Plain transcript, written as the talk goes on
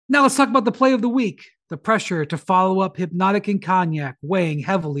Now let's talk about the play of the week. The pressure to follow up Hypnotic and Cognac weighing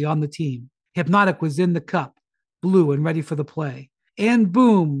heavily on the team. Hypnotic was in the cup, blue and ready for the play. And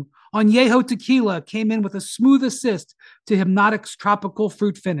boom, Añejo Tequila came in with a smooth assist to Hypnotic's tropical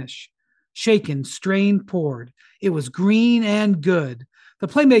fruit finish. Shaken, strained, poured. It was green and good. The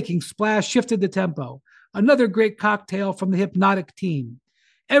playmaking splash shifted the tempo. Another great cocktail from the Hypnotic team.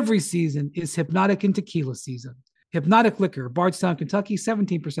 Every season is Hypnotic and Tequila season. Hypnotic Liquor, Bardstown, Kentucky,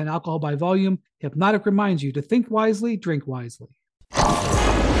 17% alcohol by volume. Hypnotic reminds you to think wisely, drink wisely.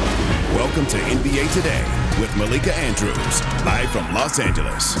 Welcome to NBA Today with Malika Andrews, live from Los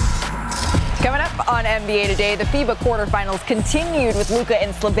Angeles. Coming up on NBA Today, the FIBA quarterfinals continued with Luka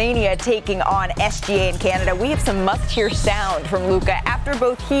and Slovenia taking on SGA in Canada. We have some must-hear sound from Luka after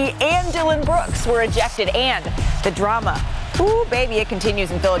both he and Dylan Brooks were ejected, and the drama. Ooh, baby, it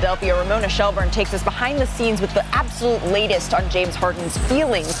continues in Philadelphia. Ramona Shelburne takes us behind the scenes with the absolute latest on James Harden's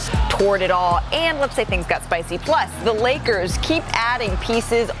feelings toward it all. And let's say things got spicy. Plus, the Lakers keep adding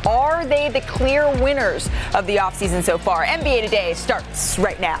pieces. Are they the clear winners of the offseason so far? NBA Today starts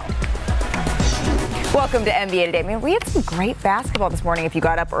right now. Welcome to NBA Today. Man, we had some great basketball this morning if you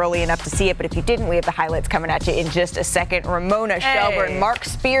got up early enough to see it, but if you didn't, we have the highlights coming at you in just a second. Ramona Shelburne, Mark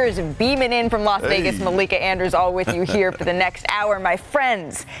Spears beaming in from Las Vegas. Malika Andrews all with you here for the next hour. My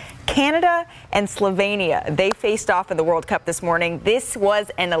friends, Canada and Slovenia, they faced off in the World Cup this morning. This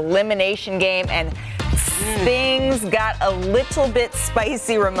was an elimination game, and things got a little bit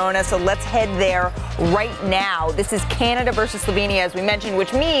spicy, Ramona, so let's head there right now. This is Canada versus Slovenia, as we mentioned,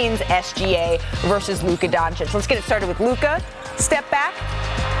 which means SGA versus Luka Doncic. Let's get it started with Luka. Step back,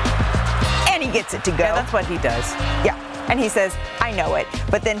 and he gets it to go. Yeah, that's what he does. Yeah. And he says, I know it.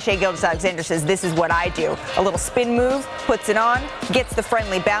 But then Shai Gilgeous-Alexander says, this is what I do. A little spin move, puts it on, gets the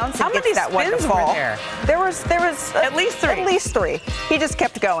friendly bounce, and gets that one to fall. There was at least three. At least three. He just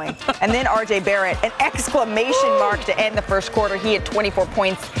kept going. And then RJ Barrett, an exclamation mark to end the first quarter. He had 24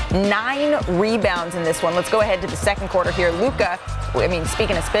 points, 9 rebounds in this one. Let's go ahead to the second quarter here. Luka,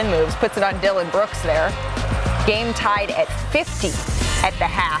 speaking of spin moves, puts it on Dylan Brooks there. Game tied at 50 at the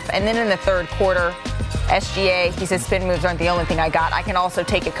half. And then in the third quarter, SGA, he says spin moves aren't the only thing I got. I can also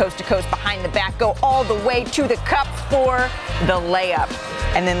take it coast to coast behind the back, go all the way to the cup for the layup.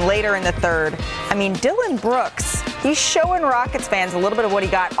 And then later in the third, Dylan Brooks, he's showing Rockets fans a little bit of what he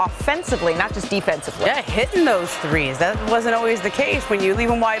got offensively, not just defensively. Yeah, hitting those threes. That wasn't always the case. When you leave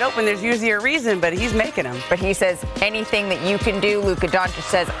them wide open, there's usually a reason, but he's making them. But he says, anything that you can do, Luka Doncic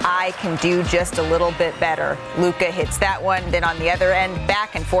says, I can do just a little bit better. Luka hits that one. Then on the other end,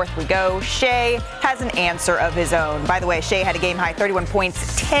 back and forth we go. Shai has an answer of his own. By the way, Shai had a game-high 31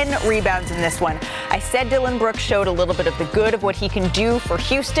 points, 10 rebounds in this one. I said Dylan Brooks showed a little bit of the good of what he can do for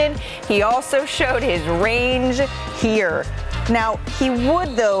Houston. He also showed his range here. Now, he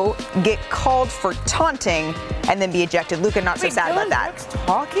would, though, get called for taunting and then be ejected. Luka not so sad about that.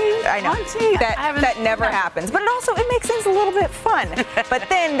 Talking? I know. That never happens. But it makes things a little bit fun. But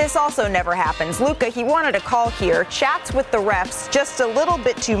then this also never happens. Luka, he wanted a call here, chats with the refs just a little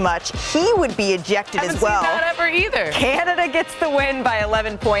bit too much. He would be ejected as well. Haven't seen that ever either. Canada gets the win by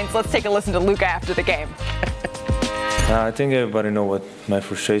 11 points. Let's take a listen to Luka after the game. I think everybody know what my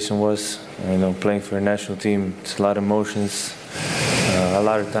frustration was. Playing for a national team, it's a lot of emotions. A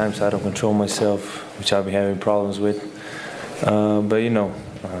lot of times I don't control myself, which I've been having problems with. But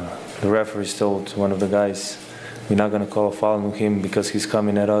the referee told one of the guys, we're not going to call a foul on him because he's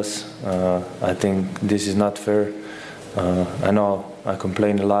coming at us. I think this is not fair. I know I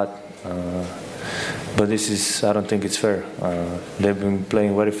complain a lot, but I don't think it's fair. They've been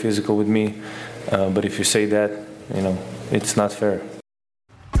playing very physical with me, but if you say that, it's not fair.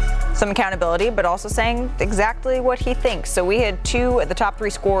 Some accountability, but also saying exactly what he thinks. So we had two of the top 3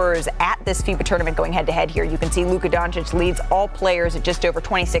 scorers at this FIBA tournament going head-to-head here. You can see Luka Doncic leads all players at just over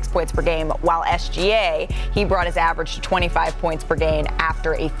 26 points per game, while SGA, he brought his average to 25 points per game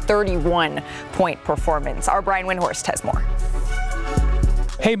after a 31-point performance. Our Brian Windhorst has more.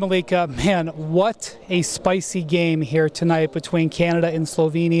 Hey Malika, man, what a spicy game here tonight between Canada and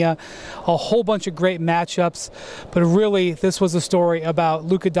Slovenia. A whole bunch of great matchups, but really this was a story about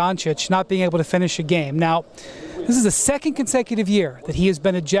Luka Doncic not being able to finish a game. Now, this is the second consecutive year that he has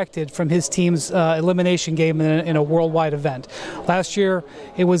been ejected from his team's elimination game in a worldwide event. Last year,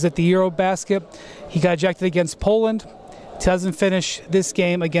 it was at the Eurobasket. He got ejected against Poland. doesn't finish this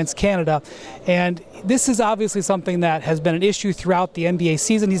game against Canada. And this is obviously something that has been an issue throughout the NBA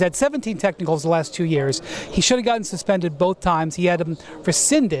season. He's had 17 technicals the last 2 years. He should have gotten suspended both times. He had him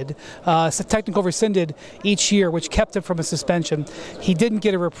rescinded, technical rescinded each year, which kept him from a suspension. He didn't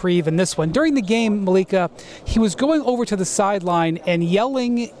get a reprieve in this one. During the game, Malika, he was going over to the sideline and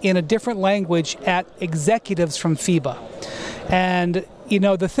yelling in a different language at executives from FIBA. And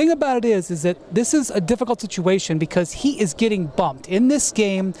the thing about it is that this is a difficult situation because he is getting bumped. In this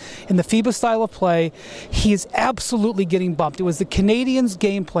game, in the FIBA style of play, he is absolutely getting bumped. It was the Canadians'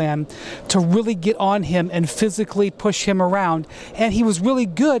 game plan to really get on him and physically push him around. And he was really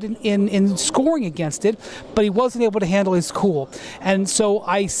good in scoring against it, but he wasn't able to handle his cool. And so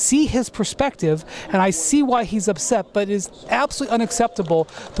I see his perspective, and I see why he's upset, but it is absolutely unacceptable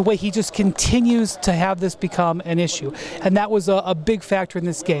the way he just continues to have this become an issue. And that was a big factor in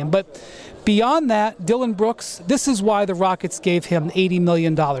this game. But beyond that, Dillon Brooks, this is why the Rockets gave him $80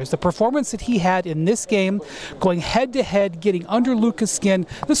 million. The performance that he had in this game, going head-to-head, getting under Luka's skin,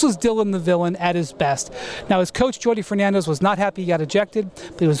 this was Dillon the villain at his best. Now, his coach, Jordi Fernandez, was not happy he got ejected,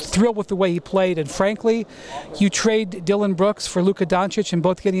 but he was thrilled with the way he played. And frankly, you trade Dillon Brooks for Luka Doncic and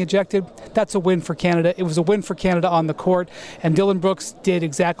both getting ejected, that's a win for Canada. It was a win for Canada on the court, and Dillon Brooks did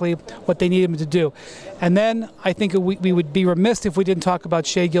exactly what they needed him to do. And then I think we would be remiss if we didn't talk about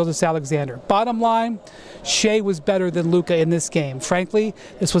Shai Gilgeous-Alexander. Bottom line, Shai was better than Luka in this game. Frankly,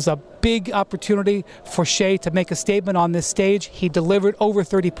 this was a big opportunity for Shai to make a statement on this stage. He delivered over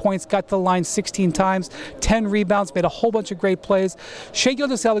 30 points, got to the line 16 times, 10 rebounds, made a whole bunch of great plays. Shai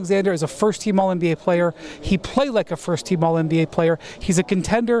Gilgeous-Alexander is a first-team All-NBA player. He played like a first-team All-NBA player. He's a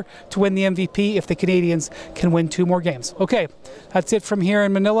contender to win the MVP if the Canadians can win 2 more games. Okay, that's it from here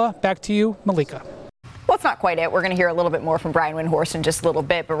in Manila. Back to you, Malika. Well, it's not quite it. We're going to hear a little bit more from Brian Windhorst in just a little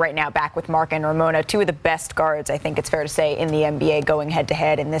bit. But right now, back with Mark and Ramona, 2 of the best guards, I think it's fair to say, in the NBA going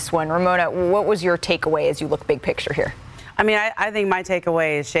head-to-head in this one. Ramona, what was your takeaway as you look big picture here? I mean, I think my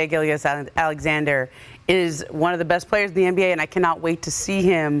takeaway is Shai Gilgeous-Alexander is one of the best players in the NBA, and I cannot wait to see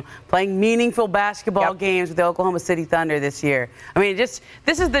him playing meaningful basketball games with the Oklahoma City Thunder this year. I mean, this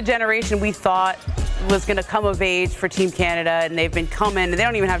is the generation we thought was going to come of age for Team Canada, and they've been coming. They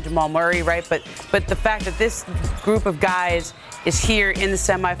don't even have Jamal Murray, right? But the fact that this group of guys is here in the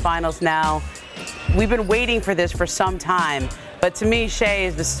semifinals now, we've been waiting for this for some time. But to me, Shai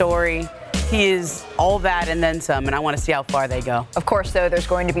is the story. He is all that and then some, and I want to see how far they go. Of course, though, there's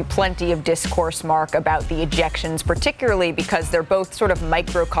going to be plenty of discourse, Mark, about the ejections, particularly because they're both sort of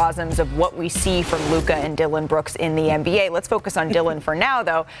microcosms of what we see from Luka and Dillon Brooks in the NBA. Let's focus on Dillon for now,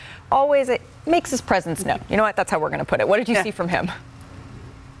 though. Always it makes his presence known. You know what? That's how we're going to put it. What did you see from him?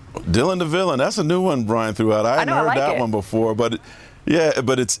 Dillon the villain. That's a new one Brian threw out. I hadn't heard that one before, but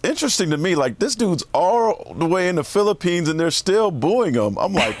it's interesting to me. Like, this dude's all the way in the Philippines, and they're still booing him.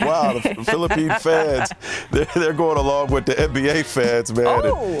 I'm like, wow, the Philippine fans, they're going along with the NBA fans, man,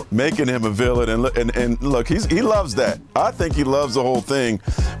 and making him a villain. And look, he loves that. I think he loves the whole thing.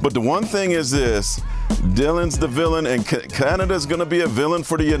 But the one thing is this. Dillon's the villain, and Canada's going to be a villain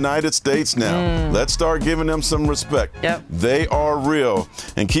for the United States now. Let's start giving them some respect. Yep. They are real.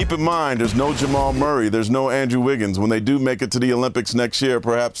 And keep in mind, there's no Jamal Murray. There's no Andrew Wiggins. When they do make it to the Olympics next year,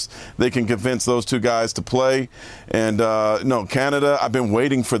 perhaps they can convince those 2 guys to play. And, no, Canada, I've been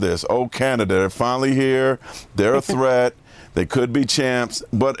waiting for this. Oh, Canada, they're finally here. They're a threat. They could be champs.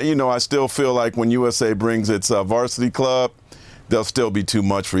 But, I still feel like when USA brings its varsity club, they'll still be too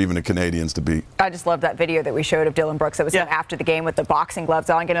much for even the Canadians to beat. I just love that video that we showed of Dillon Brooks that was after the game with the boxing gloves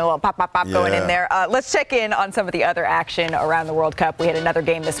on, getting a little pop going in there. Let's check in on some of the other action around the World Cup. We had another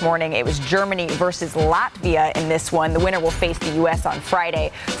game this morning. It was Germany versus Latvia in this one. The winner will face the U.S. on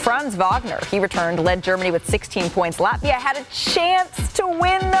Friday. Franz Wagner, he returned, led Germany with 16 points. Latvia had a chance to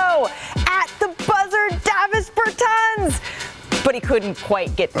win, though, at the buzzer, Davis Bertans. But he couldn't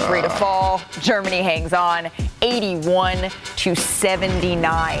quite get the 3 to fall. Germany hangs on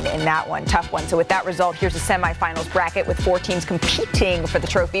 81-79 in that one. Tough one. So with that result, here's a semifinals bracket with 4 teams competing for the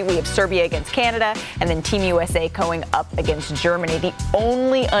trophy. We have Serbia against Canada, and then Team USA going up against Germany, the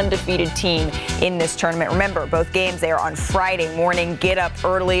only undefeated team in this tournament. Remember, both games, they are on Friday morning. Get up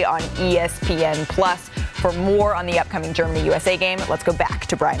early on ESPN+. For more on the upcoming Germany-USA game, let's go back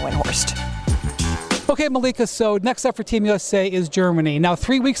to Brian Windhorst. Okay, Malika, so next up for Team USA is Germany. Now,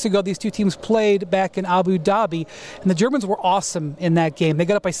 3 weeks ago, these two teams played back in Abu Dhabi, and the Germans were awesome in that game. They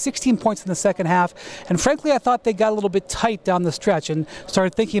got up by 16 points in the second half, and frankly, I thought they got a little bit tight down the stretch and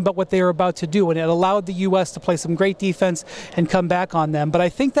started thinking about what they were about to do, and it allowed the U.S. to play some great defense and come back on them. But I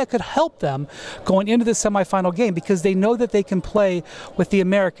think that could help them going into the semifinal game because they know that they can play with the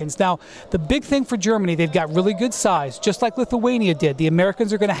Americans. Now, the big thing for Germany, they've got really good size, just like Lithuania did. The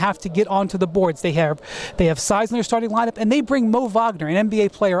Americans are going to have to get onto the boards. They have size in their starting lineup, and they bring Mo Wagner, an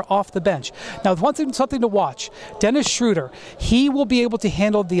NBA player, off the bench. Now, something to watch. Dennis Schroeder, he will be able to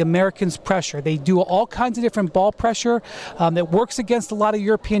handle the Americans' pressure. They do all kinds of different ball pressure that works against a lot of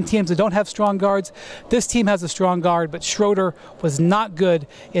European teams that don't have strong guards. This team has a strong guard, but Schroeder was not good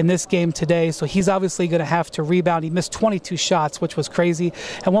in this game today, so he's obviously going to have to rebound. He missed 22 shots, which was crazy.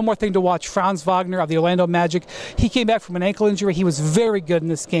 And one more thing to watch, Franz Wagner of the Orlando Magic. He came back from an ankle injury. He was very good in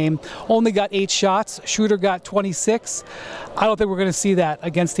this game. Only got 8 shots. Schroeder got 26. I don't think we're going to see that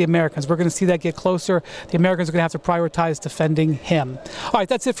against the Americans. We're going to see that get closer. The Americans are going to have to prioritize defending him. All right,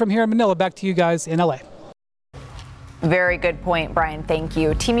 that's it from here in Manila. Back to you guys in LA. Very good point, Brian. Thank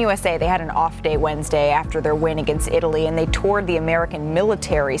you. Team USA, they had an off day Wednesday after their win against Italy, and they toured the American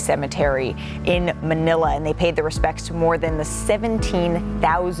Military Cemetery in Manila, and they paid their respects to more than the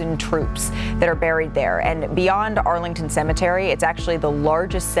 17,000 troops that are buried there. And beyond Arlington Cemetery, it's actually the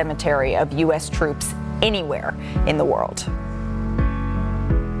largest cemetery of U.S. troops anywhere in the world.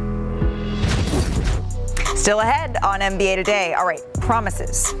 Still ahead on NBA Today. All right,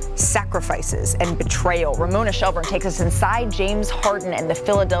 promises, sacrifices, and betrayal. Ramona Shelburne takes us inside James Harden and the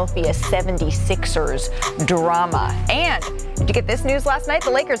Philadelphia 76ers drama. And did you get this news last night? The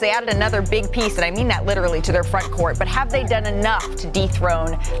Lakers, they added another big piece, and I mean that literally, to their front court. But have they done enough to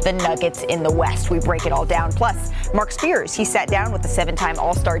dethrone the Nuggets in the West? We break it all down. Plus, Mark Spears, he sat down with the 7-time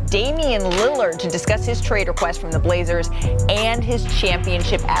All-Star Damian Lillard to discuss his trade request from the Blazers and his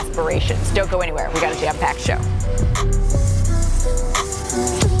championship aspirations. Don't go anywhere. We got a jam-packed show.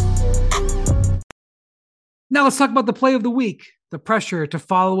 Now let's talk about the play of the week. The pressure to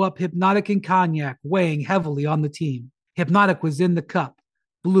follow up Hypnotic and Cognac weighing heavily on the team. Hypnotic was in the cup,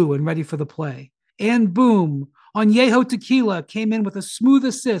 blue and ready for the play. And boom, Añejo Tequila came in with a smooth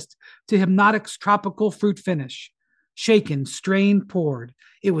assist to Hypnotic's tropical fruit finish. Shaken, strained, poured.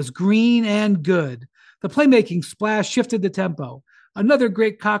 It was green and good. The playmaking splash shifted the tempo. Another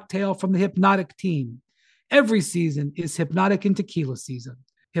great cocktail from the Hypnotic team. Every season is Hypnotic and Tequila season.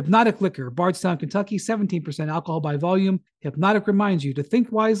 Hypnotic Liquor, Bardstown, Kentucky, 17% alcohol by volume. Hypnotic reminds you to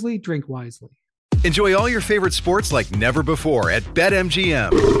think wisely, drink wisely. Enjoy all your favorite sports like never before at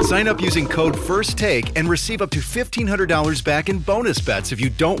BetMGM. Sign up using code FIRSTTAKE and receive up to $1,500 back in bonus bets if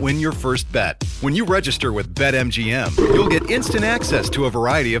you don't win your first bet. When you register with BetMGM, you'll get instant access to a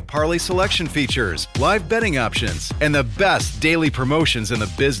variety of parlay selection features, live betting options, and the best daily promotions in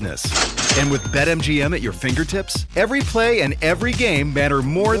the business. And with BetMGM at your fingertips, every play and every game matter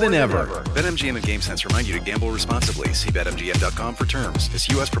more than ever. BetMGM and GameSense remind you to gamble responsibly. See BetMGM.com for terms. This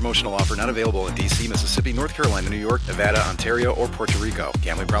U.S. promotional offer not available in D.C., Mississippi, North Carolina, New York, Nevada, Ontario, or Puerto Rico.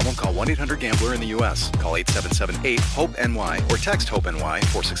 Gambling problem? Call 1-800-GAMBLER in the U.S. Call 877-8-HOPE-NY or text HOPE-NY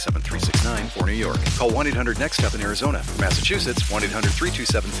 467-369 for New York. Call 1-800-NEXT-STEP in Arizona. For Massachusetts,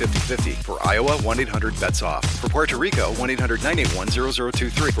 1-800-327-5050. For Iowa, 1-800-BETS-OFF. For Puerto Rico,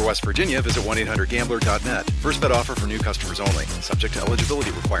 1-800-981-0023. For West Virginia, visit 1-800-GAMBLER.net. First bet offer for new customers only. Subject to eligibility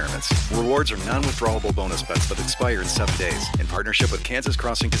requirements. Rewards are non-withdrawable bonus bets that expire in 7 days. In partnership with Kansas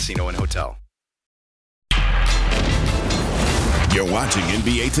Crossing Casino and Hotel. You're watching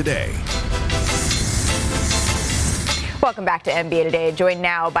NBA Today. Welcome back to NBA Today, joined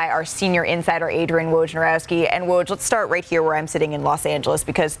now by our senior insider, Adrian Wojnarowski. And Woj, let's start right here where I'm sitting in Los Angeles,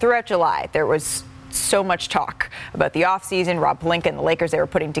 because throughout July, there was so much talk about the offseason, Rob Pelinka and the Lakers they were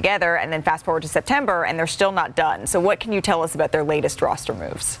putting together, and then fast forward to September, and they're still not done. So what can you tell us about their latest roster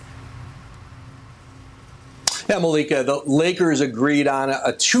moves? Yeah, Malika, the Lakers agreed on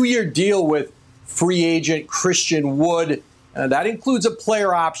a 2-year deal with free agent Christian Wood. That includes a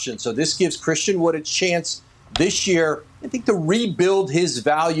player option. So this gives Christian Wood a chance this year, I think, to rebuild his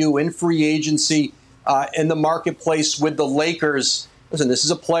value in free agency in the marketplace with the Lakers. Listen, this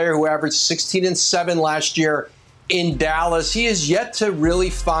is a player who averaged 16 and 7 last year in Dallas. He is yet to really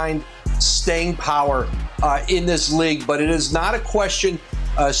find staying power in this league, but it is not a question,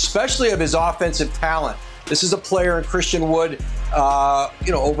 especially of his offensive talent. This is a player in Christian Wood,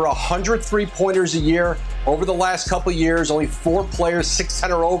 over 100 3-pointers a year. Over the last couple years, only 4 players,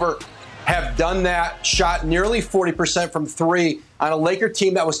 6'10" or over, have done that, shot nearly 40% from 3 on a Laker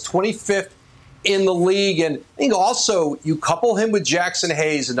team that was 25th in the league. And I think also you couple him with Jackson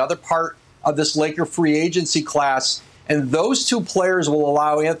Hayes, another part of this Laker free agency class. And those two players will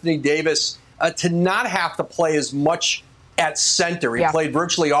allow Anthony Davis to not have to play as much at center. He played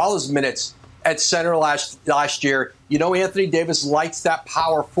virtually all his minutes at center last year. You know, Anthony Davis likes that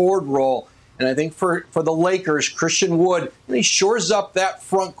power forward role. And I think for the Lakers, Christian Wood, he shores up that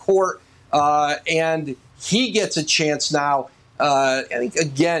front court, and he gets a chance now, I think,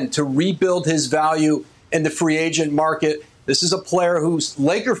 again, to rebuild his value in the free agent market. This is a player whose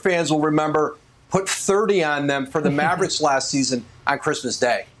Laker fans will remember put 30 on them for the Mavericks last season on Christmas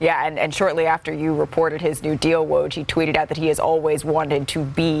Day. Yeah, and shortly after you reported his new deal, Woj, he tweeted out that he has always wanted to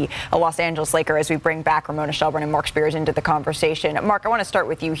be a Los Angeles Laker as we bring back Ramona Shelburne and Mark Spears into the conversation. Mark, I want to start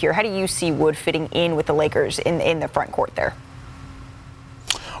with you here. How do you see Wood fitting in with the Lakers in the front court there?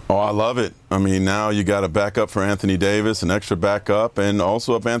 Oh, I love it. I mean, now you got a backup for Anthony Davis, an extra backup, and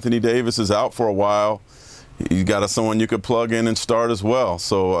also if Anthony Davis is out for a while, you got someone you could plug in and start as well.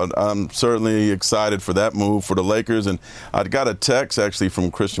 So I'm certainly excited for that move for the Lakers. And I got a text actually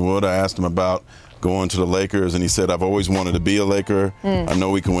from Christian Wood. I asked him about going to the Lakers, and he said, I've always wanted to be a Laker. I know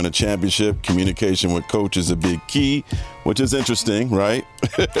we can win a championship. Communication with coach is a big key, which is interesting, right?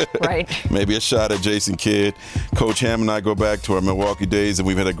 Right. Maybe a shot at Jason Kidd. Coach Ham and I go back to our Milwaukee days, and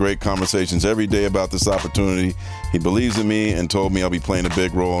we've had great conversations every day about this opportunity. He believes in me and told me I'll be playing a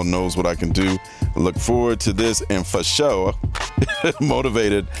big role and knows what I can do. I look forward to this, and for sure,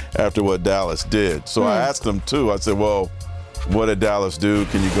 motivated after what Dallas did. So I asked him, too. I said, well, what did Dallas do?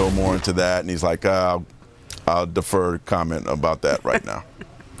 Can you go more into that? And he's like, I'll defer comment about that right now.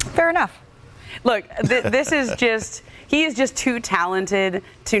 Fair enough. Look, this is just, he is just too talented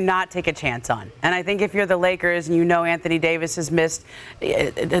to not take a chance on. And I think if you're the Lakers and you know Anthony Davis has missed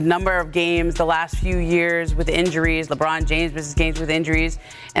a number of games the last few years with injuries, LeBron James misses games with injuries,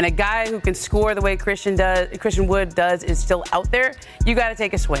 and a guy who can score the way Christian Wood does is still out there, you got to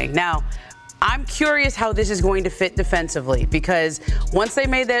take a swing. Now, I'm curious how this is going to fit defensively, because once they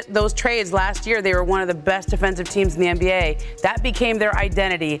made those trades last year, they were one of the best defensive teams in the NBA. That became their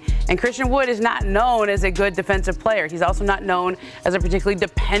identity. And Christian Wood is not known as a good defensive player. He's also not known as a particularly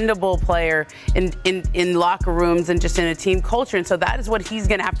dependable player in locker rooms and just in a team culture. And so that is what he's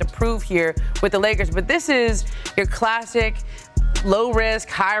going to have to prove here with the Lakers. But this is your classic low risk,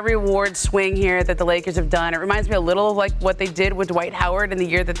 high reward swing here that the Lakers have done. It reminds me a little of like what they did with Dwight Howard in the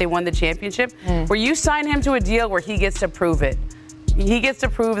year that they won the championship, where you sign him to a deal where he gets to prove it. He gets to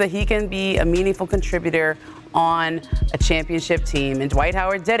prove that he can be a meaningful contributor on a championship team. And Dwight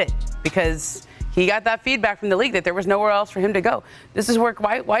Howard did it because he got that feedback from the league that there was nowhere else for him to go. This is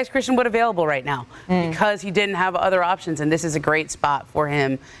why is Christian Wood available right now? Because he didn't have other options, and this is a great spot for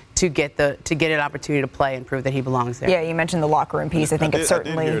him to get an opportunity to play and prove that he belongs there. Yeah, you mentioned the locker room piece. I think it's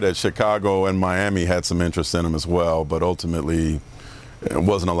certainly. I did hear that Chicago and Miami had some interest in him as well, but ultimately it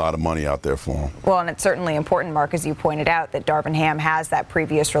wasn't a lot of money out there for him. Well, and it's certainly important, Mark, as you pointed out, that Darvin Ham has that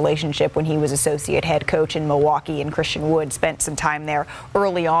previous relationship when he was associate head coach in Milwaukee, and Christian Wood spent some time there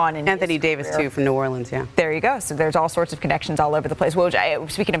early on. In Anthony Davis, too, from New Orleans, yeah. There you go. So there's all sorts of connections all over the place. Well,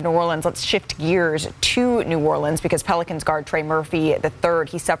 speaking of New Orleans, let's shift gears to New Orleans, because Pelicans guard Trey Murphy III,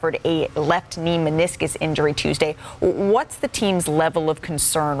 he suffered a left knee meniscus injury Tuesday. What's the team's level of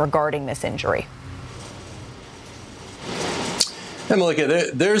concern regarding this injury? And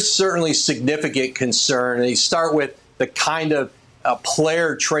Malika, there's certainly significant concern. And you start with the kind of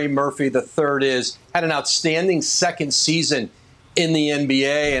player Trey Murphy III is. Had an outstanding second season in the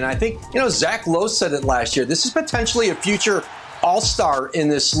NBA. And I think, Zach Lowe said it last year. This is potentially a future all-star in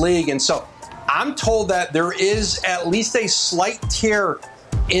this league. And so I'm told that there is at least a slight tear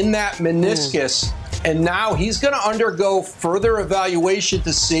in that meniscus. And now he's going to undergo further evaluation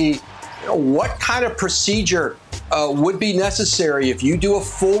to see what kind of procedure would be necessary. If you do a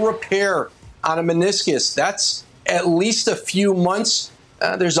full repair on a meniscus, that's at least a few months.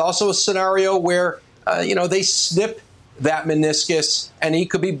 There's also a scenario where, they snip that meniscus and he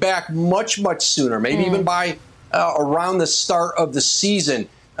could be back much, much sooner, maybe even by around the start of the season.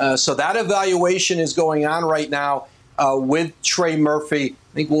 So that evaluation is going on right now with Trey Murphy.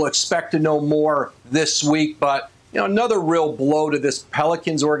 I think we'll expect to know more this week, but another real blow to this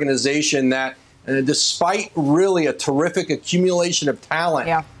Pelicans organization that despite really a terrific accumulation of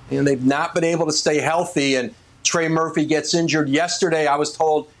talent, they've not been able to stay healthy. And Trey Murphy gets injured yesterday. I was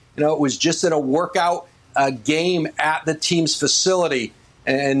told, it was just in a workout game at the team's facility.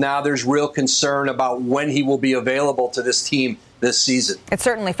 And now there's real concern about when he will be available to this team this season. It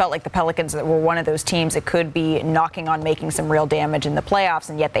certainly felt like the Pelicans were one of those teams that could be knocking on making some real damage in the playoffs,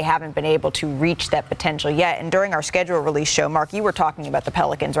 and yet they haven't been able to reach that potential yet. And during our schedule release show, Mark, you were talking about the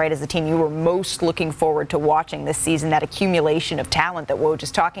Pelicans, right, as the team you were most looking forward to watching this season, that accumulation of talent that Woj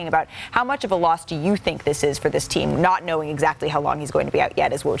is talking about. How much of a loss do you think this is for this team, not knowing exactly how long he's going to be out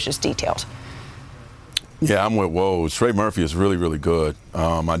yet, as Woj just detailed? Yeah, I'm with Woj. Trey Murphy is really, really good.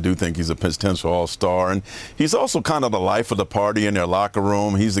 I do think he's a potential all-star. And he's also kind of the life of the party in their locker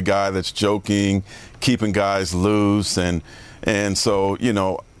room. He's the guy that's joking, keeping guys loose. And so, you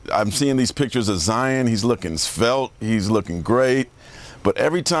know, I'm seeing these pictures of Zion. He's looking svelte. He's looking great. But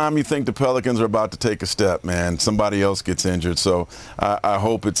every time you think the Pelicans are about to take a step, man, somebody else gets injured. So I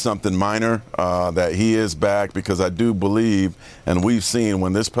hope it's something minor, that he is back, because I do believe, and we've seen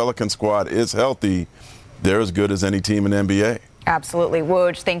when this Pelican squad is healthy, they're as good as any team in the NBA. Absolutely.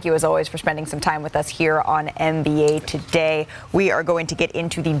 Woj, thank you as always for spending some time with us here on NBA Today. We are going to get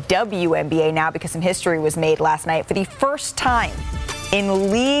into the WNBA now, because some history was made last night. For the first time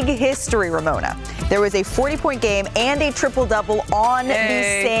in league history, Ramona, there was a 40-point game and a triple-double on the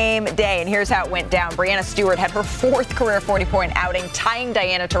same day. And here's how it went down. Breanna Stewart had her fourth career 40-point outing, tying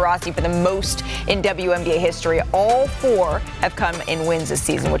Diana Taurasi for the most in WNBA history. All four have come in wins this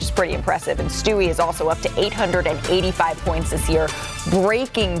season, which is pretty impressive. And Stewie is also up to 885 points this year,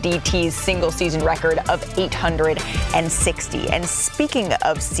 breaking DT's single-season record of 860. And speaking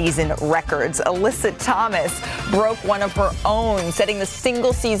of season records, Alyssa Thomas broke one of her own, setting the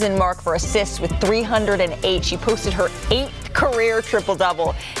single season mark for assists with 308. She posted her 8th career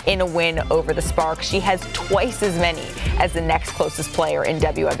triple-double in a win over the Sparks. She has twice as many as the next closest player in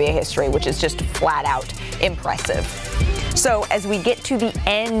WNBA history, which is just flat out impressive. So as we get to the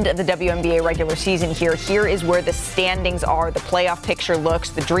end of the WNBA regular season here is where the standings are, the playoff picture looks,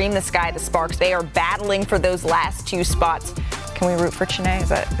 the Dream, the Sky, the Sparks. They are battling for those last two spots. Can we root for Chennai? Is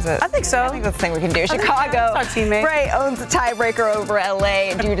that? I think so. I think that's the thing we can do. Chicago, Ray owns the tiebreaker over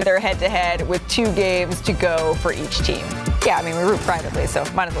LA due to their head-to-head with 2 games to go for each team. Yeah, I mean, we root privately, so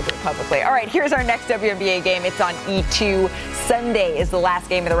might as well do it publicly. All right, here's our next WNBA game. It's on E2. Sunday is the last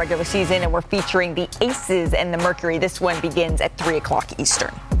game of the regular season, and we're featuring the Aces and the Mercury. This one begins at 3 o'clock Eastern.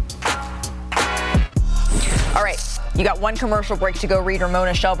 All right. You got one commercial break to go read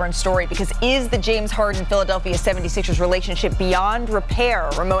Ramona Shelburne's story, because is the James Harden Philadelphia 76ers relationship beyond repair?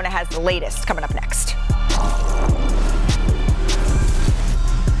 Ramona has the latest coming up next.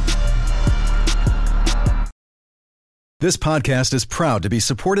 This podcast is proud to be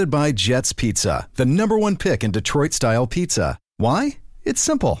supported by Jets Pizza, the #1 pick in Detroit-style pizza. Why? It's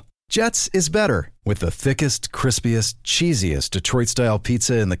simple. Jets is better. With the thickest, crispiest, cheesiest Detroit-style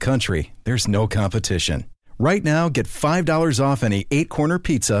pizza in the country, there's no competition. Right now, get $5 off any 8-corner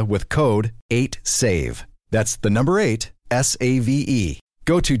pizza with code 8SAVE. That's the number 8, S-A-V-E.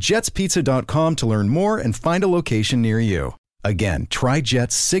 Go to jetspizza.com to learn more and find a location near you. Again, try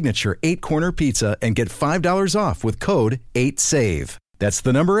Jet's signature 8-corner pizza and get $5 off with code 8SAVE. That's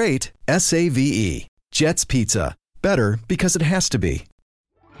the number 8, S-A-V-E. Jet's Pizza. Better because it has to be.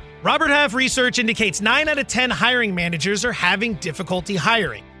 Robert Half research indicates 9 out of 10 hiring managers are having difficulty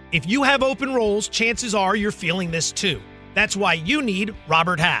hiring. If you have open roles, chances are you're feeling this too. That's why you need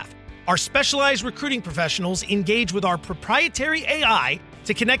Robert Half. Our specialized recruiting professionals engage with our proprietary AI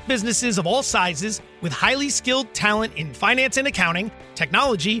to connect businesses of all sizes with highly skilled talent in finance and accounting,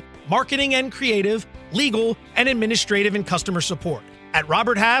 technology, marketing and creative, legal, and administrative and customer support. At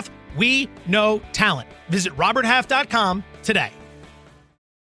Robert Half, we know talent. Visit roberthalf.com today.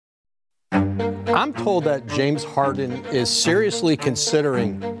 I'm told that James Harden is seriously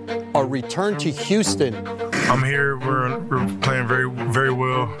considering a return to Houston. I'm here. We're playing very, very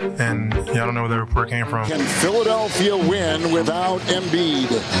well, and I don't know where the report came from. Can Philadelphia win without Embiid?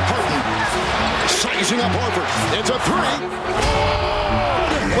 Harden sizing up Horford. It's a 3.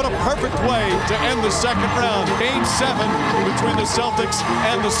 What a perfect way to end the second round. Game 7 between the Celtics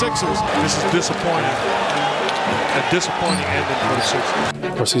and the Sixers. This is disappointing. A disappointing ending for the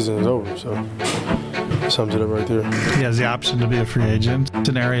Sixers. Our season is over, so sums it up right there. He has the option to be a free agent.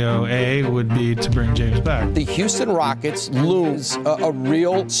 Scenario A would be to bring James back. The Houston Rockets lose a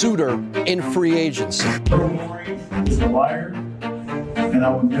real suitor in free agency. He's a liar, and I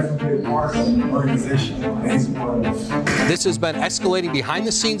will never be a part of an organization that he's a part of. This has been escalating behind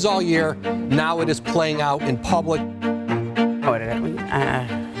the scenes all year. Now it is playing out in public.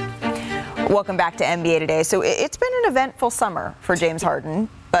 Welcome back to NBA Today. So it's been an eventful summer for James Harden,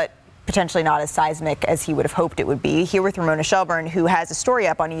 but potentially not as seismic as he would have hoped it would be. Here with Ramona Shelburne, who has a story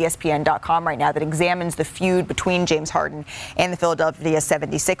up on ESPN.com right now that examines the feud between James Harden and the Philadelphia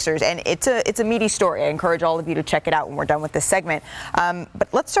 76ers. And it's a meaty story. I encourage all of you to check it out when we're done with this segment. But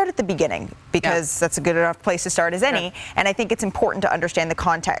let's start at the beginning, because that's a good enough place to start as any. And I think it's important to understand the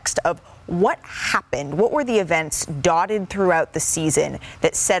context of what happened. What were the events dotted throughout the season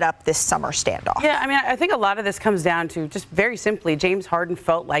that set up this summer standoff? Yeah, I mean, I think a lot of this comes down to just very simply, James Harden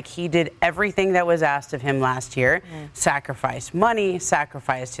felt like he did everything that was asked of him last year. Sacrificed money,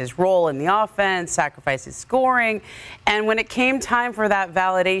 sacrificed his role in the offense, sacrificed his scoring. And when it came time for that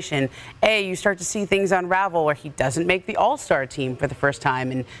validation, you start to see things unravel where he doesn't make the All-Star team for the first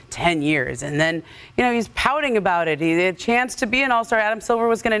time in 10 years. And then, he's pouting about it. He had a chance to be an All-Star. Adam Silver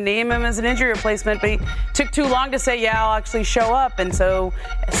was going to name him as an injury replacement, but he took too long to say, I'll actually show up. And so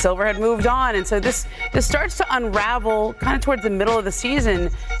Silver had moved on. And so this starts to unravel kind of towards the middle of the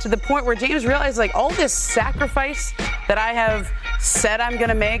season, to the point where James realized, like, all this sacrifice that I have said I'm going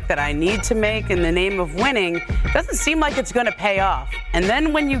to make, that I need to make in the name of winning, doesn't seem like it's going to pay off. And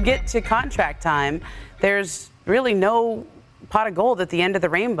then when you get to contract time, there's really no pot of gold at the end of the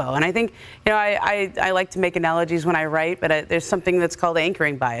rainbow. And I think, I like to make analogies when I write, but there's something that's called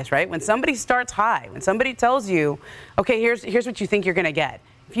anchoring bias, right? When somebody starts high, when somebody tells you, okay, here's what you think you're going to get.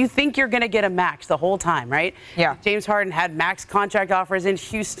 If you think you're going to get a max the whole time, right? Yeah. James Harden had max contract offers in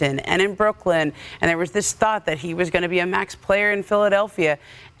Houston and in Brooklyn, and there was this thought that he was going to be a max player in Philadelphia,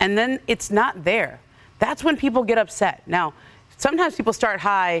 and then it's not there. That's when people get upset. Now, sometimes people start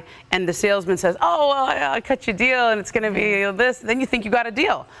high and the salesman says, I cut you a deal and it's going to be this. Then you think you got a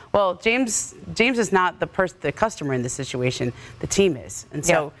deal. Well, James is not the customer in this situation. The team is. And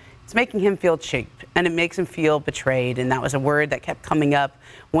so it's making him feel cheap, and it makes him feel betrayed. And that was a word that kept coming up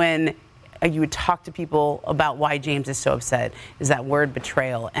when you would talk to people about why James is so upset, is that word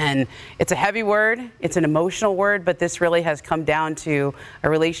betrayal. And it's a heavy word, it's an emotional word, but this really has come down to a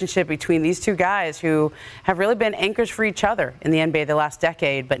relationship between these two guys who have really been anchors for each other in the NBA the last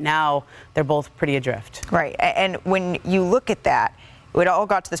decade, but now they're both pretty adrift. Right, and when you look at that, it all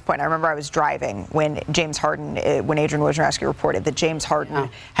got to this point. I remember I was driving when James Harden, when Adrian Wojnarowski reported that James Harden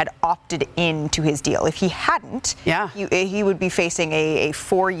had opted into his deal. If he hadn't, he would be facing a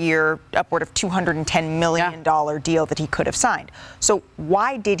 4-year, upward of $210 million deal that he could have signed. So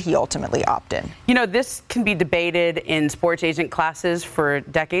why did he ultimately opt in? This can be debated in sports agent classes for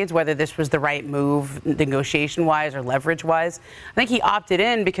decades, whether this was the right move negotiation-wise or leverage-wise. I think he opted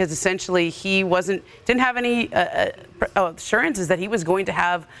in because essentially he didn't have any assurances that he was going to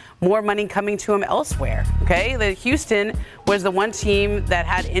have more money coming to him elsewhere. Okay, Houston was the one team that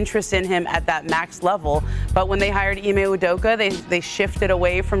had interest in him at that max level, but when they hired Ime Udoka, they shifted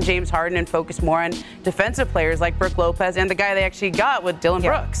away from James Harden and focused more on defensive players like Brook Lopez and the guy they actually got with Dylan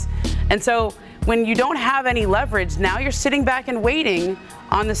Brooks. And so when you don't have any leverage, now you're sitting back and waiting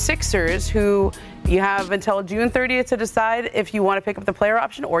on the Sixers, who you have until June 30th to decide if you want to pick up the player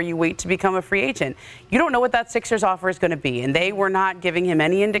option or you wait to become a free agent. You don't know what that Sixers offer is going to be, and they were not giving him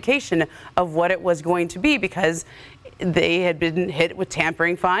any indication of what it was going to be because they had been hit with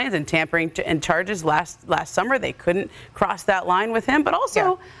tampering fines and tampering and charges last summer. They couldn't cross that line with him, but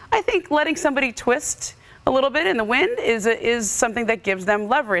also I think letting somebody twist a little bit in the wind is something that gives them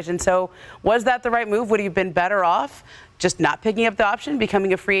leverage. And so was that the right move? Would he have been better off just not picking up the option,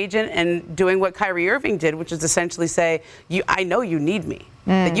 becoming a free agent, and doing what Kyrie Irving did, which is essentially say, I know you need me,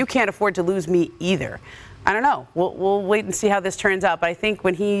 that you can't afford to lose me either. I don't know. We'll wait and see how this turns out. But I think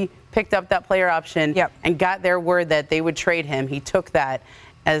when he picked up that player option and got their word that they would trade him, he took that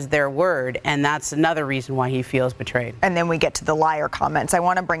as their word, and that's another reason why he feels betrayed. And then we get to the liar comments. I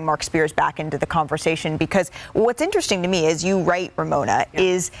want to bring Mark Spears back into the conversation because what's interesting to me, as you write, Ramona,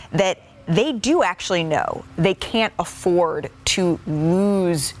 is that they do actually know they can't afford to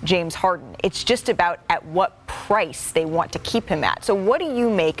lose James Harden. It's just about at what price they want to keep him at. So what do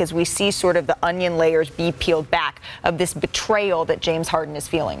you make as we see sort of the onion layers be peeled back of this betrayal that James Harden is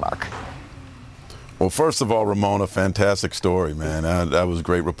feeling, Mark? Well, first of all, Ramona, fantastic story, man. That was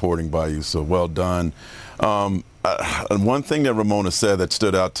great reporting by you, so well done. One thing that Ramona said that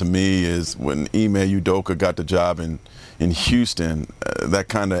stood out to me is when Ime Udoka got the job in Houston, that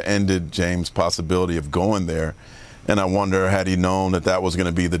kind of ended James' possibility of going there. And I wonder, had he known that was going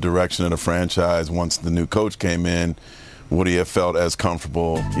to be the direction of the franchise once the new coach came in, would he have felt as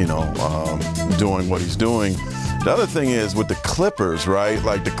comfortable, doing what he's doing? The other thing is with the Clippers, right?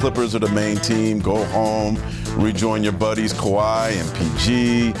 Like the Clippers are the main team. Go home, rejoin your buddies Kawhi and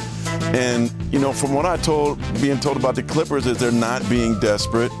PG. And, from what being told about the Clippers is they're not being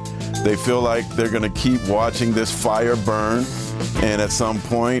desperate. They feel like they're going to keep watching this fire burn. And at some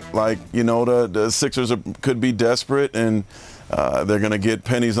point, the Sixers could be desperate, and they're going to get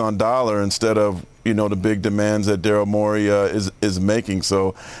pennies on dollar instead of, the big demands that Daryl Morey is making.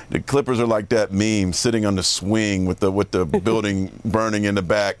 So the Clippers are like that meme, sitting on the swing with the building burning in the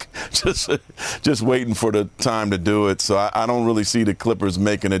back, just waiting for the time to do it. So I don't really see the Clippers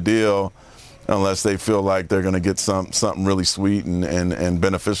making a deal unless they feel like they're going to get something really sweet and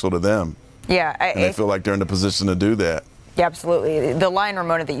beneficial to them. Yeah. And they feel like they're in a position to do that. Yeah, absolutely. The line,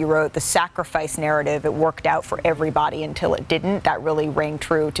 Ramona, that you wrote, the sacrifice narrative, it worked out for everybody until it didn't. That really rang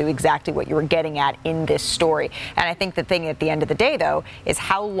true to exactly what you were getting at in this story. And I think the thing at the end of the day, though, is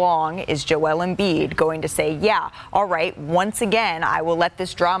how long is Joel Embiid going to say, yeah, all right, once again, I will let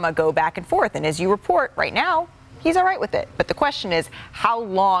this drama go back and forth. And as you report right now, he's all right with it. But the question is, how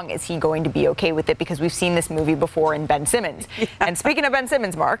long is he going to be okay with it? Because we've seen this movie before in Ben Simmons. Yeah. And speaking of Ben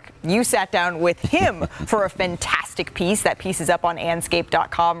Simmons, Mark, you sat down with him for a fantastic piece. That piece is up on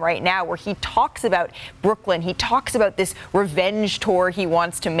Anscape.com right now, where he talks about Brooklyn. He talks about this revenge tour he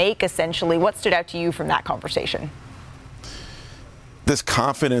wants to make, essentially. What stood out to you from that conversation? This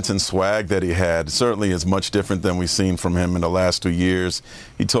confidence and swag that he had certainly is much different than we've seen from him in the last 2 years.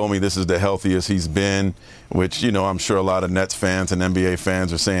 He told me this is the healthiest he's been, which, I'm sure a lot of Nets fans and NBA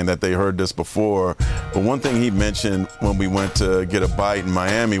fans are saying that they heard this before. But one thing he mentioned when we went to get a bite in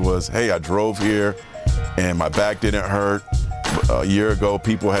Miami was, hey, I drove here and my back didn't hurt. A year ago,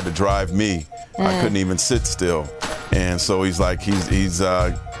 people had to drive me. I couldn't even sit still. And so he's like, he's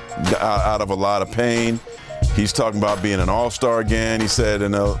out of a lot of pain. He's talking about being an all-star again. He said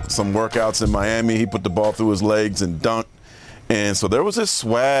in some workouts in Miami, he put the ball through his legs and dunked. And so there was this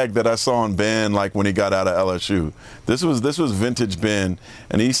swag that I saw in Ben, like when he got out of LSU. This was vintage Ben,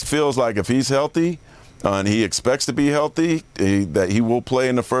 and he feels like if he's healthy, and he expects to be healthy, that he will play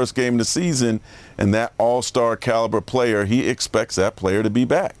in the first game of the season, and that all-star caliber player, he expects that player to be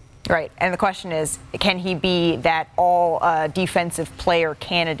back. Right. And the question is, can he be that defensive player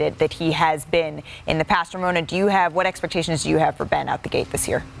candidate that he has been in the past? Ramona, what expectations do you have for Ben out the gate this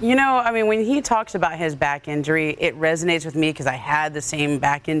year? When he talks about his back injury, it resonates with me because I had the same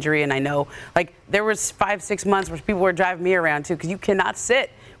back injury. And I know, there was 5-6 months where people were driving me around, too, because you cannot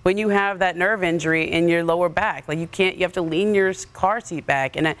sit when you have that nerve injury in your lower back. You have to lean your car seat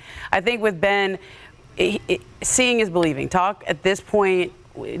back. And I think with Ben, seeing is believing. Talk at this point,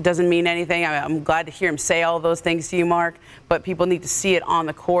 it doesn't mean anything. I'm glad to hear him say all those things to you, Mark, but people need to see it on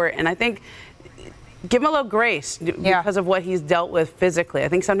the court. And I think give him a little grace because of what he's dealt with physically. I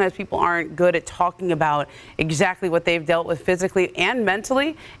think sometimes people aren't good at talking about exactly what they've dealt with physically and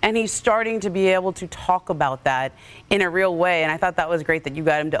mentally, and he's starting to be able to talk about that in a real way. And I thought that was great that you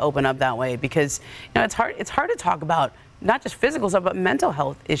got him to open up that way because it's hard to talk about not just physical stuff, but mental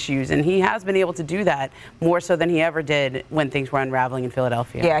health issues. And he has been able to do that more so than he ever did when things were unraveling in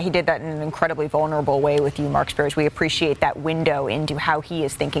Philadelphia. Yeah, he did that in an incredibly vulnerable way with you, Mark Spears. We appreciate that window into how he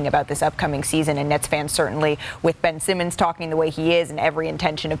is thinking about this upcoming season. And Nets fans certainly, with Ben Simmons talking the way he is and every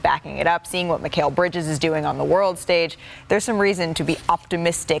intention of backing it up, seeing what Mikal Bridges is doing on the world stage, there's some reason to be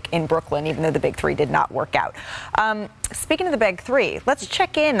optimistic in Brooklyn, even though the Big Three did not work out. Speaking of the Big Three, let's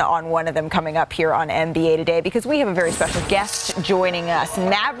check in on one of them coming up here on NBA Today because we have a very special guest joining us.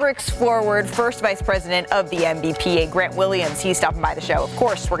 Mavericks forward, first vice president of the NBPA, Grant Williams. He's stopping by the show. Of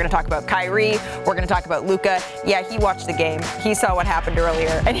course, we're going to talk about Kyrie. We're going to talk about Luka. Yeah, he watched the game. He saw what happened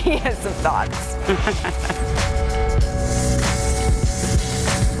earlier, and he has some thoughts.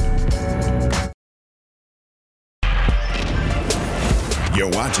 You're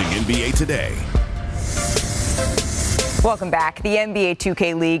watching NBA Today. Welcome back. The NBA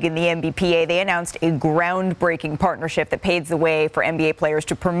 2K League and the NBPA, they announced a groundbreaking partnership that paves the way for NBA players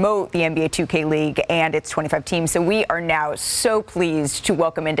to promote the NBA 2K League and its 25 teams. So we are now so pleased to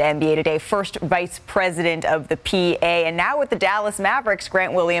welcome into NBA Today first vice president of the PA and now with the Dallas Mavericks,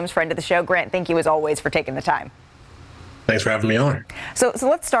 Grant Williams, friend of the show. Grant, thank you as always for taking the time. Thanks for having me on. So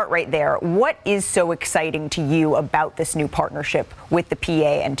let's start right there. What is so exciting to you about this new partnership with the PA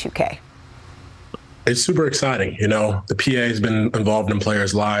and 2K? It's super exciting. You know, the PA has been involved in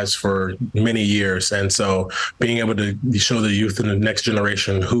players' lives for many years. And so being able to show the youth and the next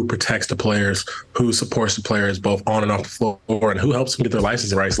generation who protects the players, who supports the players both on and off the floor, and who helps them get their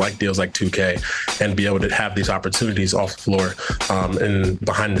licensing rights, like deals like 2K, and be able to have these opportunities off the floor and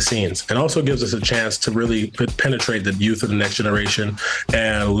behind the scenes. And also gives us a chance to really penetrate the youth of the next generation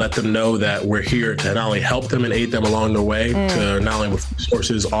and let them know that we're here to not only help them and aid them along the way, to not only with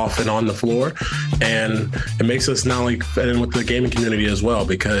resources off and on the floor, And it makes us not only fit in with the gaming community as well,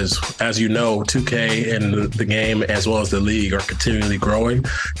 because as you know, 2K and the game as well as the league are continually growing.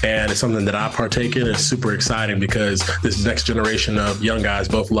 And it's something that I partake in. It's super exciting because this next generation of young guys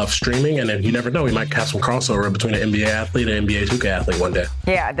both love streaming. And then you never know, we might have some crossover between an NBA athlete and an NBA 2K athlete one day.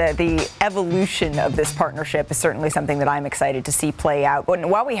 Yeah, the evolution of this partnership is certainly something that I'm excited to see play out. But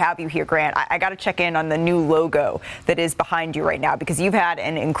while we have you here, Grant, I got to check in on the new logo that is behind you right now, because you've had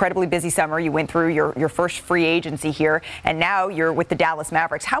an incredibly busy summer. You went through your first free agency here, and now you're with the Dallas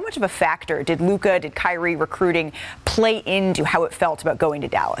Mavericks. How much of a factor did Luka, did Kyrie recruiting play into how it felt about going to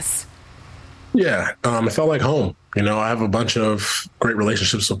Dallas? Yeah, it felt like home. You know, I have a bunch of great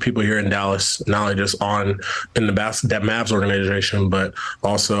relationships with people here in Dallas, not only just in the that Mavs organization, but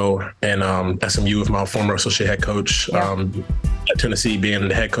also in SMU with my former associate head coach, at Tennessee, being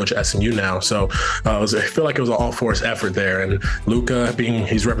the head coach at SMU now. So I feel like it was an all-force effort there. And Luka,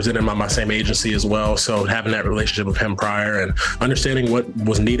 he's represented by my same agency as well. So having that relationship with him prior and understanding what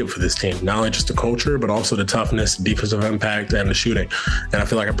was needed for this team, not only just the culture, but also the toughness, defensive impact, and the shooting. And I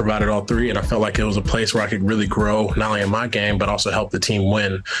feel like I provided all three. And I felt like it was a place where I could really grow, not only in my game, but also help the team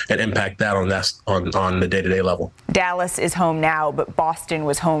win and impact that on the day-to-day level. Dallas is home now, but Boston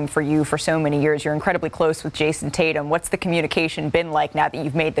was home for you for so many years. You're incredibly close with Jason Tatum. What's the communication been like now that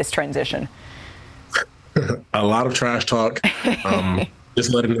you've made this transition? A lot of trash talk.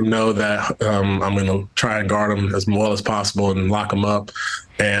 Just letting them know that I'm going to try and guard them as well as possible and lock them up,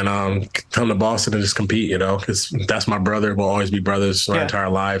 and come to Boston and just compete, you know, because that's my brother. We'll always be brothers my entire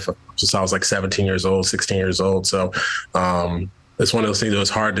life, since I was like 17 years old, 16 years old. So it's one of those things that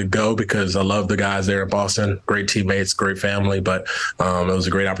was hard to go because I love the guys there in Boston, great teammates, great family, but it was a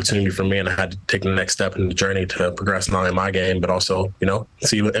great opportunity for me, and I had to take the next step in the journey to progress not only my game, but also, you know,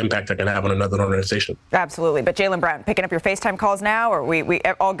 see what impact I can have on another organization. Absolutely. But Jaylen Brown, picking up your FaceTime calls now, or we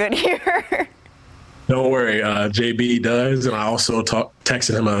all good here? Don't worry, JB does, and I also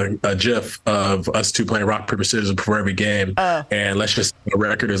texted him a GIF of us two playing rock, paper, scissors before every game, and let's just, the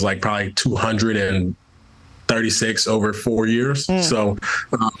record is like probably 236 over 4 years. So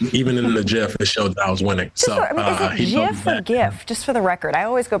even in the GIF, it showed that I was winning. Is it GIF or GIF? Just for the record, I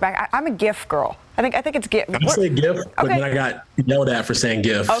always go back. I'm a GIF girl. I think it's GIF. I say GIF, but then I got yelled at for saying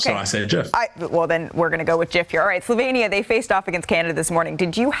GIF, so I said GIF. Well, then we're going to go with GIF here. All right, Slovenia, they faced off against Canada this morning.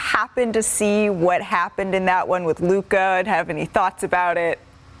 Did you happen to see what happened in that one with Luka and have any thoughts about it?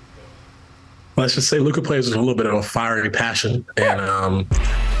 Let's just say Luka plays with a little bit of a fiery passion, and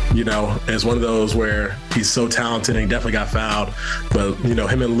you know, it's one of those where he's so talented and he definitely got fouled. But, you know,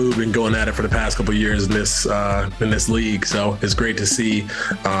 him and Lou been going at it for the past couple of years in this league. So it's great to see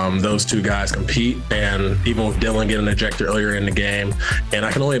those two guys compete. And even with Dylan getting ejected earlier in the game. And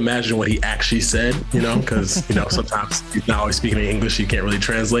I can only imagine what he actually said, you know, because, you know, sometimes he's not always speaking in English. You can't really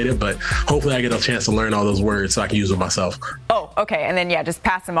translate it. But hopefully I get a chance to learn all those words so I can use them myself. Oh, okay. And then, yeah, just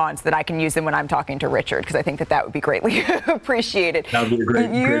pass them on so that I can use them when I'm talking to Richard, because I think that would be greatly appreciated. That would be a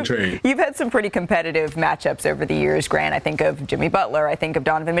great trade. You've had some pretty competitive matchups over the years, Grant. I think of Jimmy Butler. I think of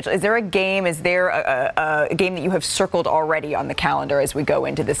Donovan Mitchell. Is there a game that you have circled already on the calendar as we go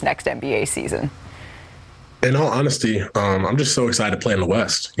into this next NBA season? In all honesty, I'm just so excited to play in the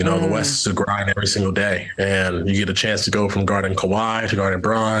West. You know, the West is a grind every single day, and you get a chance to go from guarding Kawhi to guarding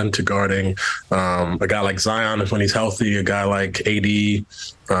Bron to guarding a guy like Zion when he's healthy, a guy like AD,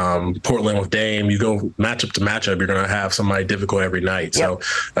 Portland with Dame. You go matchup to matchup, you're going to have somebody difficult every night. Yep.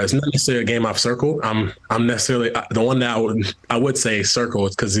 So it's not necessarily a game I've circled. I'm necessarily the one that I would say circle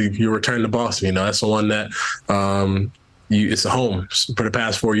is because you return to Boston. You know, that's the one that it's a home for the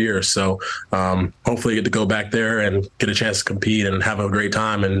past 4 years. So hopefully get to go back there and get a chance to compete and have a great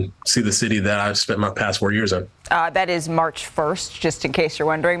time and see the city that I've spent my past 4 years in. That is March 1st, just in case you're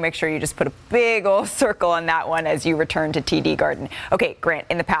wondering. Make sure you just put a big old circle on that one as you return to TD Garden. Okay, Grant,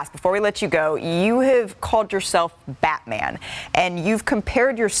 in the past, before we let you go, you have called yourself Batman, and you've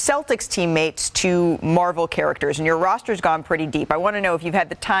compared your Celtics teammates to Marvel characters, and your roster's gone pretty deep. I want to know if you've had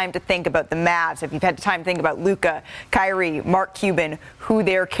the time to think about the Mavs, if you've had the time to think about Luka, Kyrie, Mark Cuban, who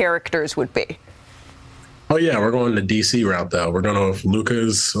their characters would be. Oh, yeah, we're going the DC route, though. We're going to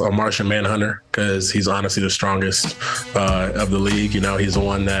Luka's a Martian Manhunter because he's honestly the strongest of the league. You know, he's the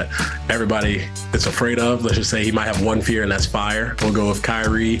one that everybody is afraid of. Let's just say he might have one fear, and that's fire. We'll go with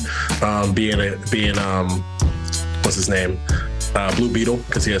Kyrie being what's his name? Blue Beetle,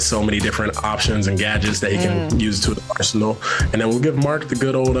 because he has so many different options and gadgets that he can use to the arsenal. And then we'll give Mark the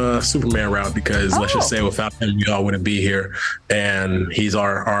good old Superman route because let's just say without him, we all wouldn't be here. And he's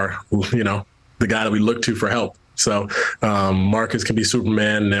our you know, the guy that we look to for help. So Marcus can be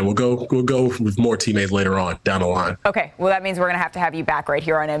Superman, and then we'll go with more teammates later on down the line. Okay, well, that means we're going to have you back right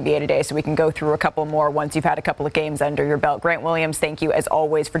here on NBA Today so we can go through a couple more once you've had a couple of games under your belt. Grant Williams, thank you as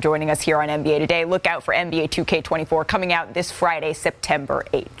always for joining us here on NBA Today. Look out for NBA 2K24 coming out this Friday, September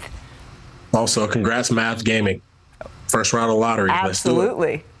 8th. Also, congrats, Mavs Gaming. First round of lottery.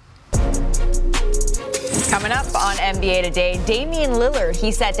 Absolutely. Coming up on NBA Today, Damian Lillard,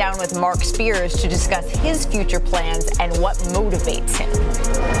 he sat down with Mark Spears to discuss his future plans and what motivates him.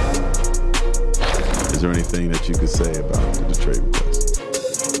 Is there anything that you could say about the trade request?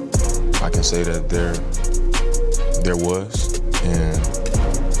 I can say that there was, and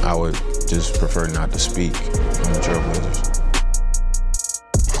I would just prefer not to speak on the Trailblazers.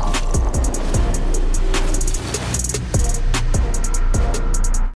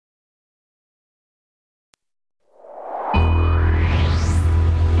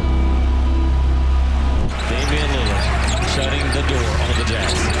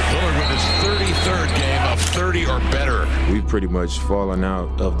 We've pretty much fallen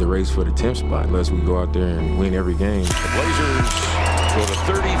out of the race for the 10th spot unless we go out there and win every game. The Blazers go to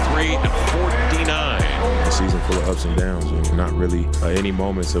 33-49. A season full of ups and downs and not really any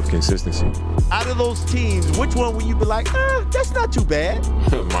moments of consistency. Out of those teams, which one will you be like, that's not too bad?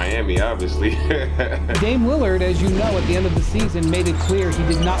 Miami, obviously. Dame Lillard, as you know, at the end of the season made it clear he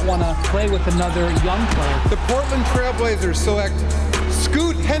did not want to play with another young player. The Portland Trailblazers select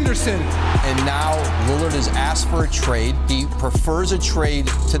Scoot Henderson. And now Lillard has asked for a trade. He prefers a trade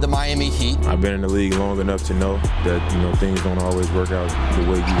to the Miami Heat. I've been in the league long enough to know that, things don't always work out the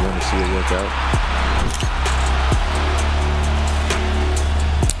way you want to see it work out.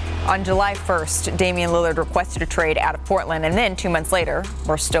 On July 1st, Damian Lillard requested a trade out of Portland, and then 2 months later,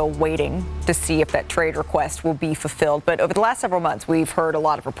 we're still waiting to see if that trade request will be fulfilled. But over the last several months, we've heard a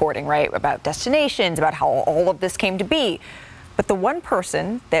lot of reporting, right, about destinations, about how all of this came to be. But the one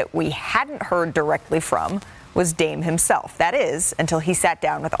person that we hadn't heard directly from was Dame himself. That is, until he sat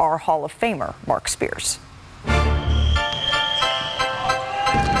down with our Hall of Famer, Mark Spears.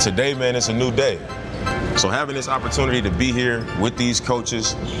 Today, man, it's a new day. So having this opportunity to be here with these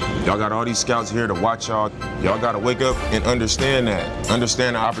coaches, y'all got all these scouts here to watch y'all. Y'all got to wake up and understand that.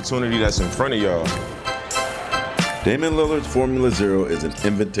 Understand the opportunity that's in front of y'all. Damian Lillard's Formula Zero is an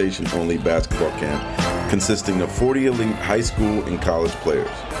invitation-only basketball camp consisting of 40 elite high school and college players.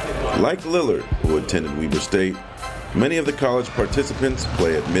 Like Lillard, who attended Weber State, many of the college participants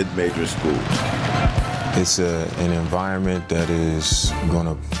play at mid-major schools. It's an environment that is going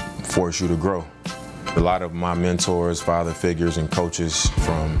to force you to grow. A lot of my mentors, father figures, and coaches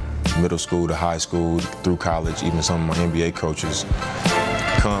from middle school to high school through college, even some of my NBA coaches,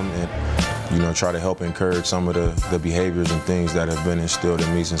 come and try to help encourage some of the behaviors and things that have been instilled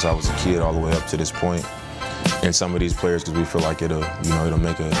in me since I was a kid all the way up to this point. And some of these players, because we feel like it'll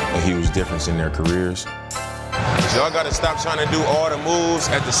make a huge difference in their careers. So y'all got to stop trying to do all the moves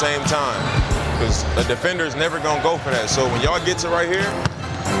at the same time, because a defender is never going to go for that. So when y'all get to right here,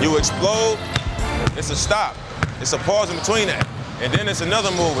 you explode, it's a stop. It's a pause in between that. And then it's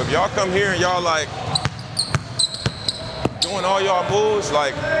another move. If y'all come here and y'all doing all y'all moves,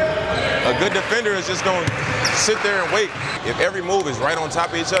 a good defender is just going to sit there and wait. If every move is right on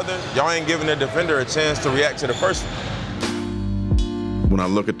top of each other, y'all ain't giving the defender a chance to react to the first one. When I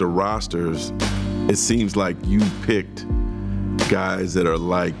look at the rosters, it seems like you picked guys that are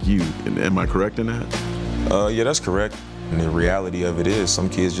like you. Am I correct in that? Yeah, that's correct. And the reality of it is some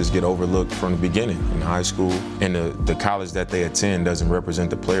kids just get overlooked from the beginning in high school, and the college that they attend doesn't represent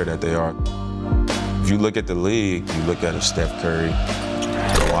the player that they are. If you look at the league, you look at a Steph Curry,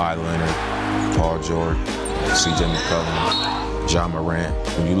 Kawhi Leonard, Paul George, C.J. McCollum, Ja Morant.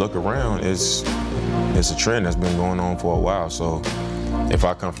 When you look around, it's a trend that's been going on for a while. So if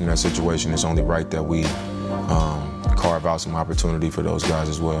I come from that situation, it's only right that we carve out some opportunity for those guys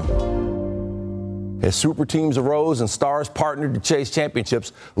as well. As super teams arose and stars partnered to chase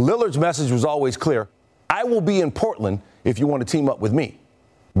championships, Lillard's message was always clear. I will be in Portland if you want to team up with me.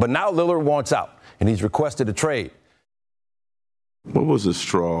 But now Lillard wants out, and he's requested a trade. What was the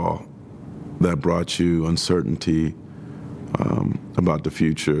straw that brought you uncertainty about the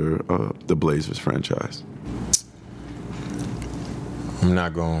future of the Blazers franchise? I'm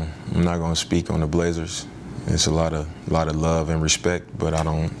not going to speak on the Blazers. It's a lot of love and respect, but I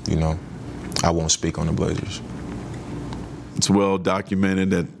won't speak on the Blazers. It's well documented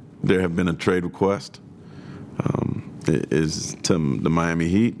that there have been a trade request. Is to the Miami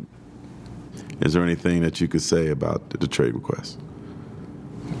Heat. Is there anything that you could say about the trade request?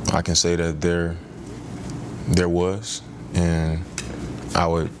 I can say that there was, and I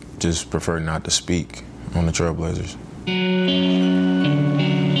would just prefer not to speak on the Trailblazers.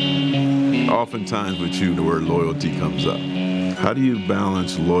 Oftentimes with you, the word loyalty comes up. How do you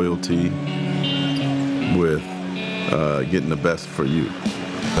balance loyalty with getting the best for you?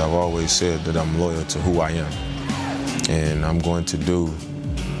 I've always said that I'm loyal to who I am, and I'm going to do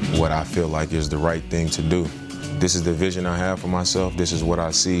what I feel like is the right thing to do. This is the vision I have for myself. This is what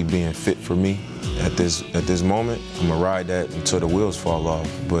I see being fit for me at this moment. I'm gonna ride that until the wheels fall off.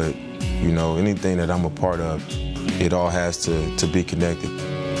 But anything that I'm a part of, it all has to be connected.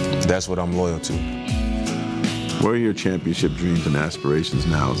 That's what I'm loyal to. What are your championship dreams and aspirations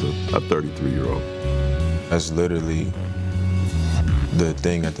now as a 33-year-old? That's literally the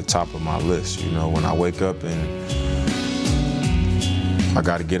thing at the top of my list. When I wake up and I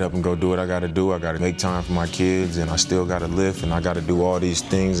got to get up and go do what I got to do. I got to make time for my kids, and I still got to lift, and I got to do all these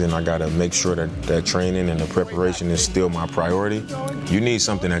things, and I got to make sure that training and the preparation is still my priority. You need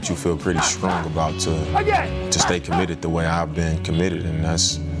something that you feel pretty strong about to stay committed the way I've been committed, and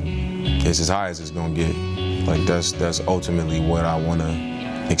it's as high as it's gonna get. Like that's ultimately what I want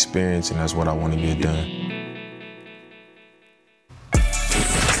to experience, and that's what I want to get done.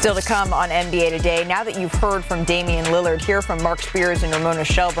 Still to come on NBA Today. Now that you've heard from Damian Lillard, hear from Mark Spears and Ramona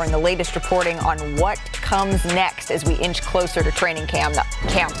Shelburne, the latest reporting on what comes next as we inch closer to training camp.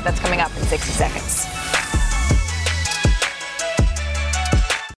 That's coming up in 60 seconds.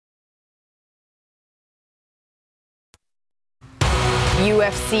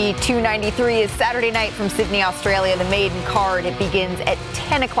 UFC 293 is Saturday night from Sydney, Australia. The maiden card, it begins at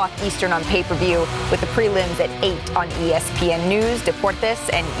 10 o'clock Eastern on pay-per-view with the prelims at 8 on ESPN News,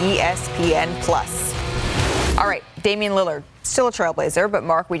 Deportes, and ESPN+. All right, Damian Lillard, still a Trailblazer, but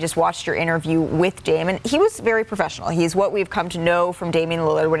Mark, we just watched your interview with Dame, and he was very professional. He's what we've come to know from Damian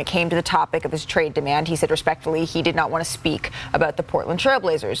Lillard when it came to the topic of his trade demand. He said respectfully he did not want to speak about the Portland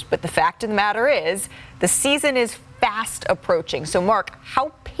Trailblazers, but the fact of the matter is the season is fast approaching. So, Mark,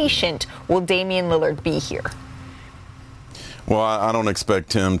 how patient will Damian Lillard be here? Well, I don't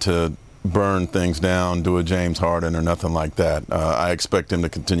expect him to burn things down, do a James Harden or nothing like that. I expect him to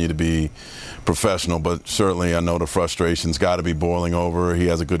continue to be professional, but certainly I know the frustration's got to be boiling over. He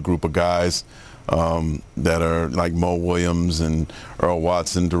has a good group of guys that are like Mo Williams and Earl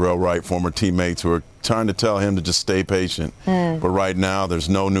Watson, Darrell Wright, former teammates who are trying to tell him to just stay patient. But right now, there's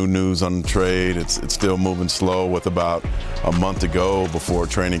no new news on the trade. It's still moving slow with about a month to go before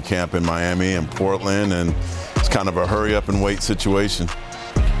training camp in Miami and Portland, and it's kind of a hurry up and wait situation.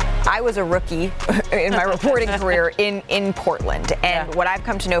 I was a rookie in my reporting career in Portland, and what I've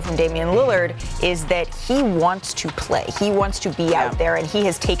come to know from Damian Lillard is that he wants to play. He wants to be out there, and he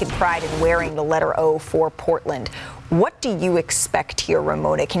has taken pride in wearing the letter O for Portland. What do you expect here,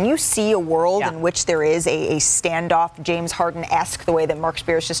 Ramona? Can you see a world in which there is a standoff, James Harden-esque, the way that Mark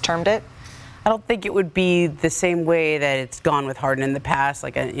Spears just termed it? I don't think it would be the same way that it's gone with Harden in the past.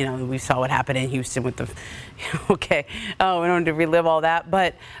 Like, we saw what happened in Houston with the, we don't need to relive all that.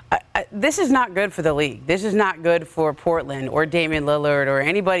 But this is not good for the league. This is not good for Portland or Damian Lillard or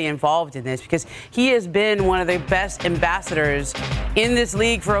anybody involved in this, because he has been one of the best ambassadors in this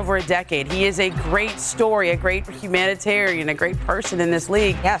league for over a decade. He is a great story, a great humanitarian, a great person in this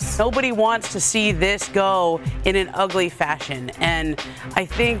league. Yes. Nobody wants to see this go in an ugly fashion. And I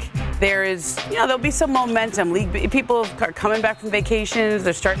think there is, there'll be some momentum. People are coming back from vacations.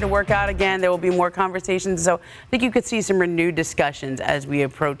 They're starting to work out again. There will be more conversations. So I think you could see some renewed discussions as we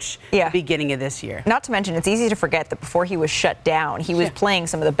approach the beginning of this year. Not to mention, it's easy to forget that before he was shut down, he was playing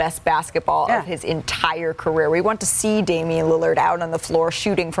some of the best basketball of his entire career. We want to see Damian Lillard out on the floor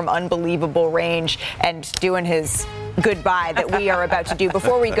shooting from unbelievable range and doing his goodbye that we are about to do.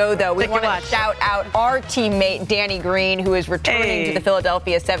 Before we go, though, we want to shout out our teammate, Danny Green, who is returning to the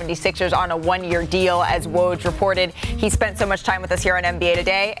Philadelphia 76ers on a one-year deal, as Woj reported. He spent so much time with us here on NBA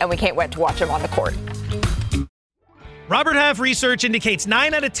Today, and we can't wait to watch him on the court. Robert Half research indicates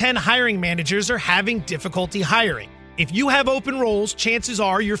 9 out of 10 hiring managers are having difficulty hiring. If you have open roles, chances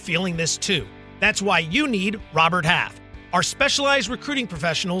are you're feeling this too. That's why you need Robert Half. Our specialized recruiting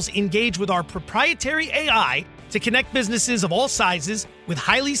professionals engage with our proprietary AI to connect businesses of all sizes with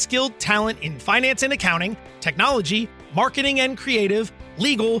highly skilled talent in finance and accounting, technology, marketing and creative,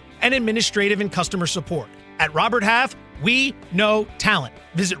 legal, and administrative and customer support. At Robert Half, we know talent.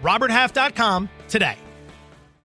 Visit roberthalf.com today.